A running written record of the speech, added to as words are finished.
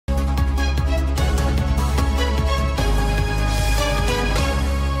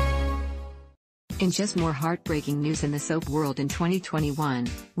In just more heartbreaking news in the soap world in 2021,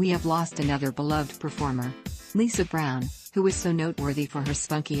 we have lost another beloved performer. Lisa Brown, who was so noteworthy for her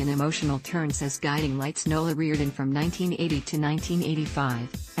spunky and emotional turns as Guiding Light's Nola Reardon from 1980 to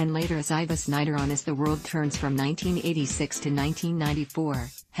 1985, and later as Iva Snyder on As the World Turns from 1986 to 1994,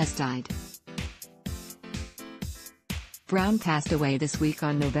 has died. Brown passed away this week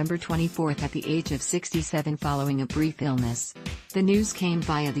on November 24 at the age of 67 following a brief illness. The news came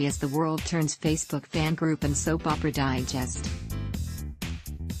via the As the World Turns Facebook fan group and Soap Opera Digest.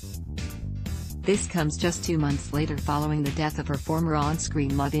 This comes just 2 months later following the death of her former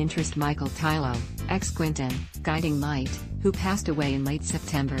on-screen love interest Michael Tylo, ex-Quentin, Guiding Light, who passed away in late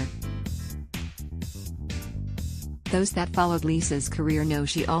September. Those that followed Lisa's career know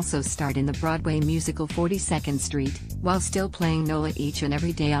she also starred in the Broadway musical 42nd Street, while still playing Nola each and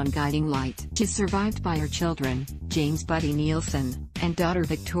every day on Guiding Light. She's survived by her children, James Buddy Nielsen, and daughter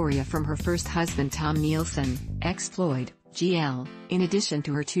Victoria from her first husband Tom Nielsen, ex-Floyd, GL, in addition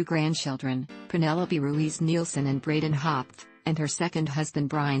to her 2 grandchildren, Penelope Ruiz Nielsen and Braden Hopf, and her second husband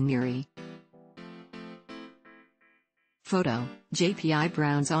Brian Neary. Photo: JPI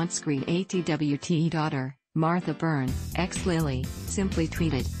Brown's on-screen ATWT daughter, Martha Byrne, ex-Lily, simply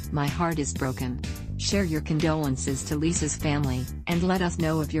tweeted, "My heart is broken." Share your condolences to Lisa's family, and let us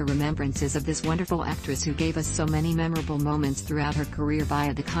know of your remembrances of this wonderful actress who gave us so many memorable moments throughout her career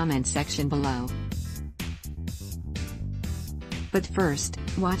via the comment section below. But first,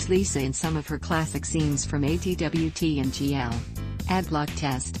 watch Lisa in some of her classic scenes from ATWT and GL. Ad block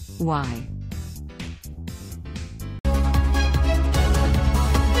test: why?